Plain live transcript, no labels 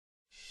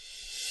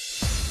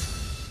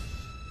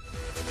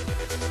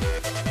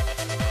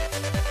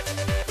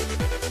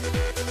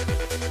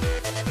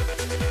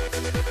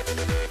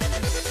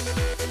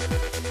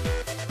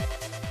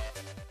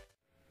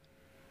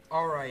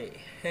Alright,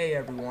 hey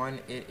everyone,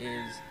 it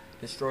is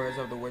Destroyers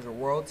of the Wizard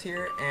Worlds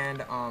here,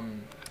 and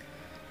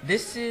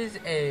this is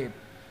a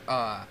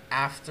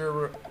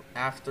after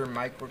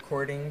mic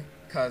recording,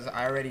 because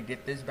I already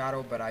did this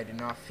battle, but I did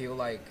not feel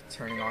like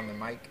turning on the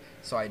mic,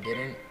 so I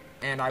didn't,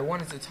 and I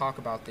wanted to talk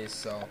about this,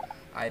 so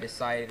I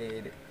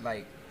decided,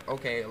 like,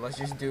 okay, let's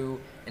just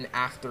do an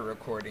after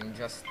recording,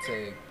 just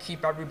to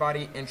keep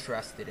everybody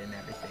interested in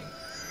everything.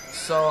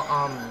 So,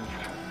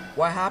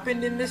 what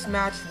happened in this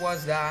match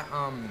was that,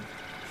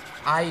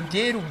 I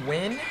did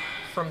win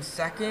from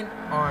second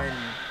on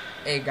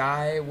a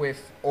guy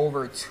with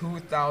over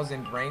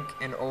 2,000 rank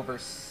and over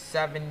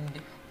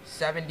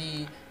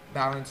 70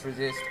 balance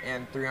resist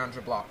and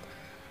 300 block.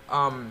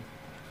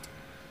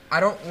 I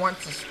don't want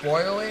to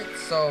spoil it,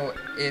 so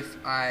if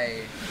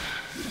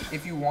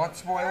you want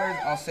spoilers,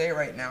 I'll say it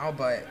right now,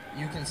 but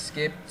you can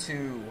skip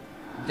to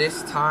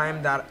this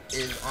time that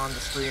is on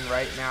the screen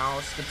right now.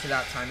 Skip to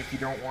that time if you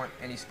don't want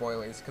any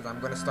spoilers, because I'm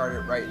going to start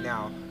it right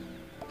now.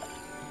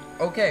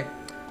 Okay,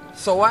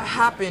 so what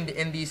happened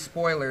in these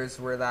spoilers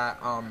were that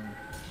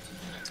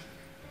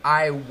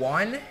I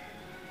won,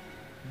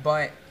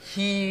 but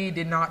he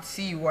did not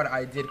see what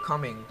I did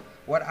coming.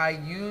 What I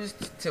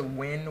used to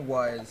win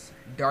was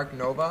Dark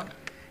Nova,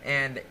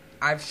 and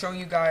I've shown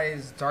you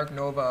guys Dark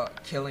Nova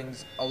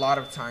killings a lot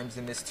of times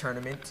in this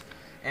tournament.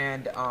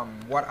 And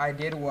what I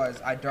did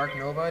was I Dark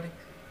Nova'd.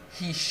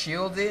 He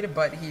shielded,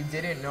 but he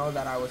didn't know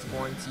that I was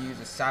going to use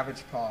a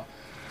Savage Paw.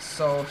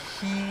 So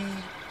he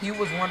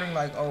was wondering,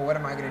 like, oh, what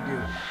am I gonna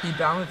do? He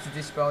balanced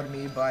dispelled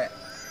me, but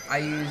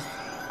I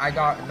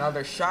got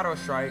another Shadow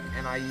Strike,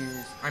 and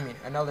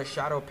another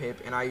Shadow Pip,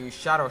 and I used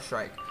Shadow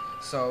Strike.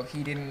 So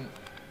he didn't.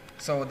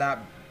 So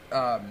that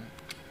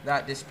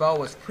dispel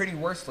was pretty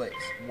worthless.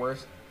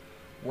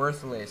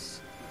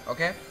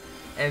 Okay,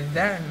 and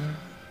then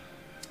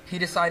he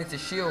decided to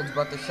shield,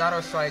 but the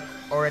Shadow Strike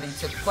already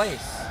took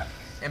place.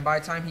 And by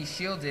the time he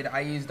shielded, I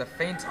used a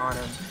feint on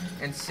him.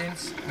 And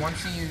since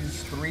once you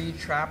use 3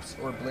 traps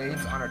or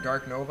blades on a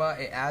Dark Nova,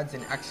 it adds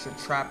an extra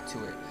trap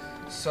to it.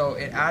 So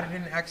it added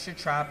an extra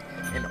trap,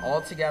 and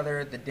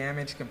altogether the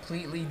damage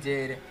completely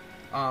did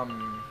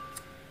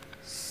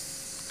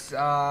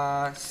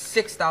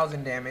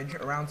 6,000 damage,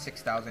 around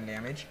 6,000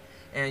 damage.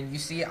 And you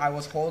see, I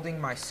was holding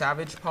my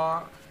Savage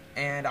Paw,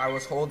 and I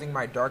was holding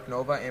my Dark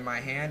Nova in my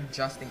hand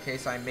just in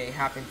case I may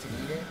happen to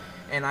need it.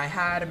 And I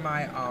had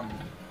my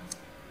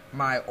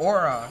my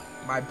aura,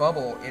 my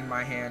bubble in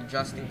my hand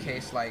just in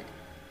case, like,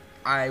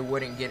 I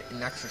wouldn't get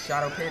an extra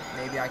Shadow Pit.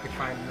 Maybe I could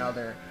find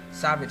another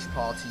Savage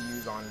Paw to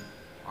use on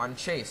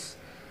Chase.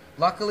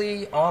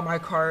 Luckily, all my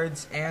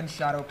cards and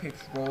Shadow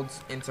Pips rolled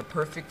into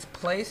perfect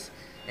place,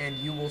 and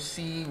you will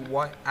see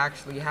what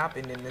actually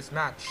happened in this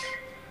match.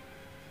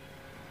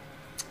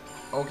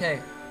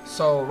 Okay,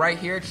 so right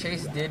here,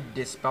 Chase did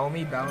dispel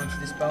me, balance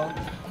dispel,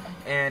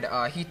 and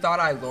he thought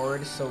I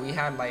lured, so we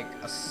had like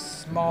a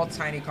small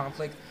tiny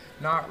conflict.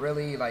 Not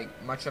really like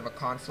much of a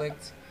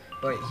conflict,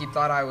 but he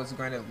thought I was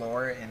going to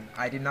lure, and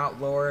I did not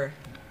lure,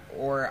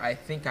 or I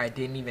think I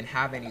didn't even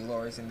have any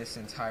lures in this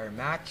entire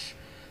match.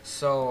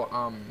 So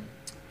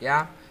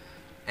yeah,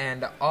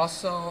 and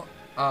also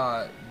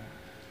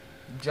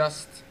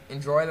just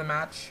enjoy the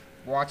match,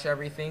 watch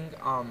everything.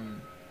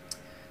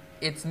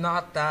 It's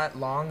not that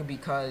long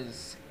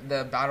because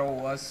the battle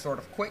was sort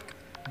of quick,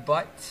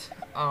 but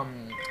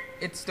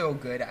it's still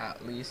good,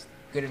 at least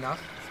good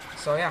enough.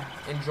 So yeah,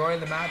 enjoy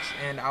the match,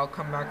 and I'll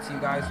come back to you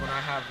guys when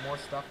I have more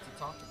stuff to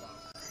talk about.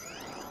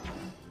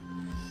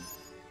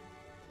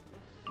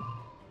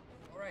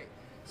 Alright,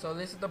 so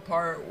this is the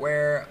part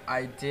where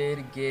I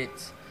did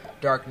get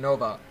Dark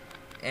Nova,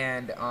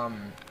 and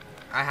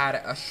I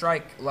had a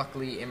strike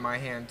luckily in my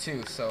hand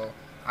too, so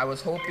I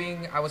was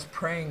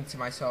praying to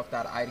myself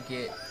that I'd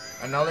get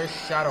another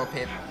Shadow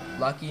Pip,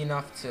 lucky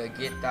enough to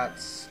get that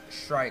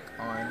strike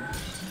on.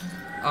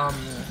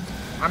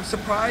 I'm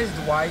surprised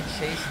why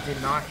Chase did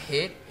not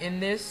hit in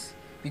this,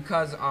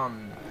 because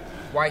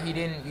why he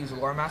didn't use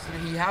Lore Master.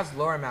 He has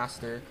Lore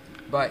Master,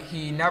 but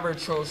he never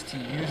chose to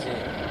use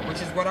it,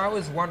 which is what I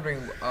was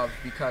wondering of,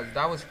 because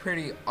that was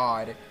pretty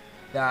odd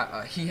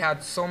that he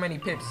had so many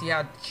pips. He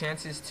had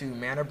chances to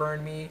mana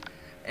burn me,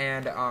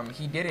 and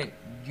he didn't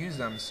use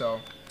them.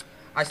 So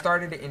I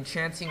started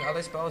enchanting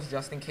other spells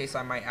just in case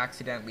I might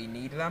accidentally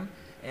need them,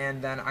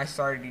 and then I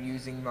started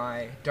using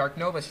my Dark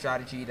Nova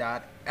strategy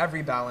that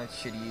every balance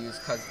should use,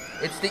 because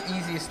it's the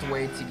easiest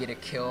way to get a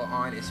kill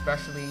on,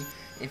 especially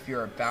if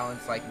you're a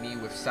balance like me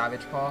with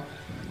Savage Paw,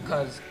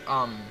 because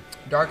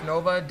Dark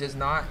Nova does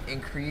not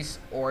increase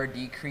or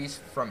decrease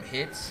from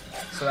hits,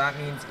 so that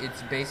means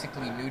it's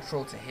basically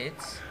neutral to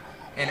hits,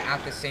 and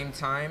at the same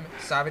time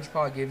Savage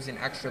Paw gives an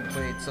extra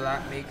blade, so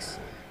that makes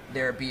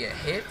there be a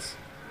hit,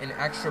 an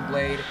extra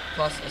blade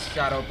plus a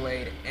shadow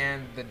blade,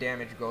 and the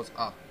damage goes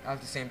up at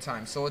the same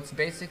time. So it's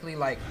basically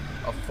like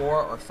a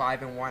 4 or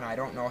 5 in 1. I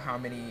don't know how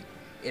many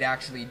it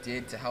actually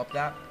did to help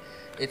that.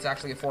 It's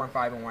actually a 4 and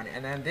 5 in 1.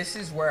 And then this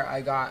is where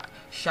I got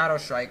Shadow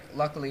Strike.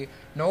 Luckily,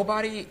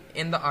 nobody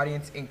in the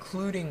audience,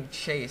 including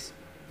Chase,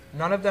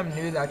 none of them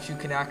knew that you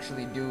can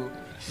actually do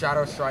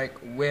Shadow Strike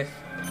with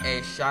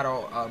a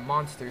Shadow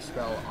Monster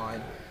spell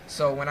on.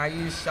 So when I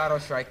used Shadow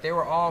Strike, they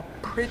were all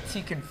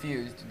pretty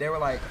confused. They were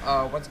like,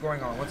 what's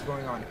going on? What's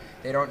going on?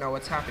 They don't know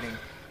what's happening.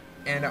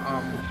 And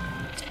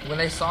when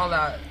they saw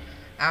that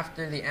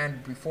after the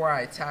end, before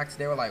I attacked,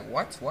 they were like,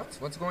 what's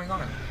going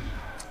on?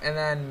 And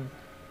then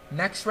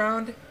next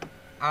round,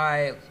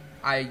 I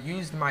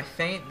used my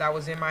feint that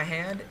was in my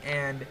hand,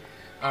 and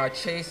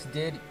Chase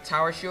did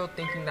Tower Shield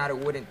thinking that it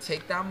wouldn't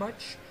take that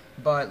much,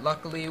 but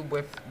luckily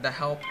with the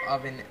help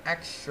of an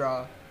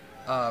extra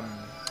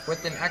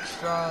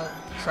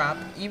trap,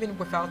 even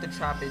without the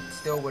trap it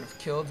still would have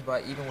killed,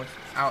 but even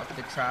without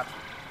the trap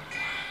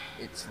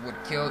it would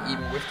kill.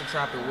 Even with the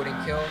trap it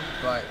wouldn't kill.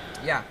 But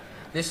yeah,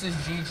 this is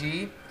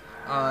GG.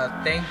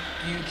 Thank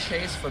you,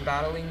 Chase, for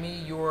battling me.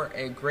 You were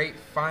a great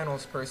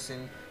finals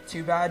person.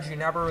 Too bad you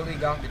never really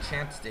got the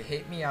chance to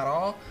hit me at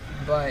all,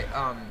 but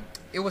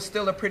it was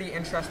still a pretty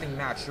interesting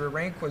match. Your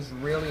rank was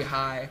really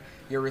high.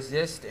 Your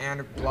resist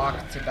and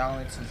block to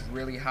balance was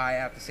really high.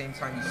 At the same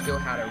time, you still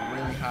had a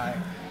really high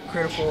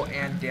critical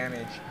and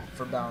damage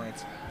for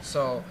balance.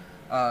 So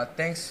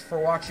thanks for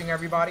watching,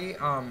 everybody.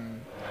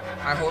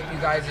 I hope you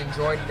guys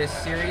enjoyed this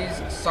series.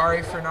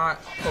 Sorry for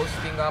not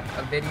posting up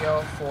a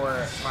video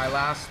for my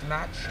last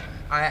match.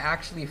 I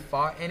actually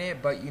fought in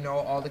it, but you know,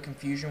 all the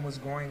confusion was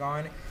going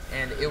on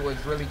and it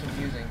was really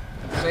confusing.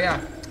 So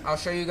yeah, I'll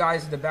show you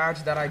guys the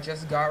badge that I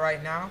just got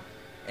right now,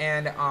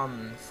 and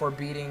for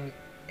beating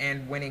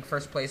and winning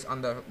first place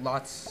on the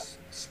LotS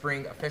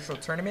Spring official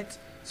tournament.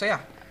 So yeah,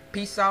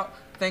 peace out.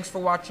 Thanks for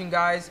watching,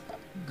 guys.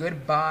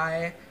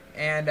 Goodbye.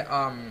 And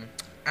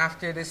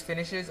after this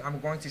finishes, I'm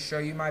going to show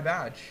you my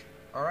badge.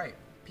 Alright,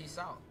 peace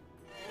out.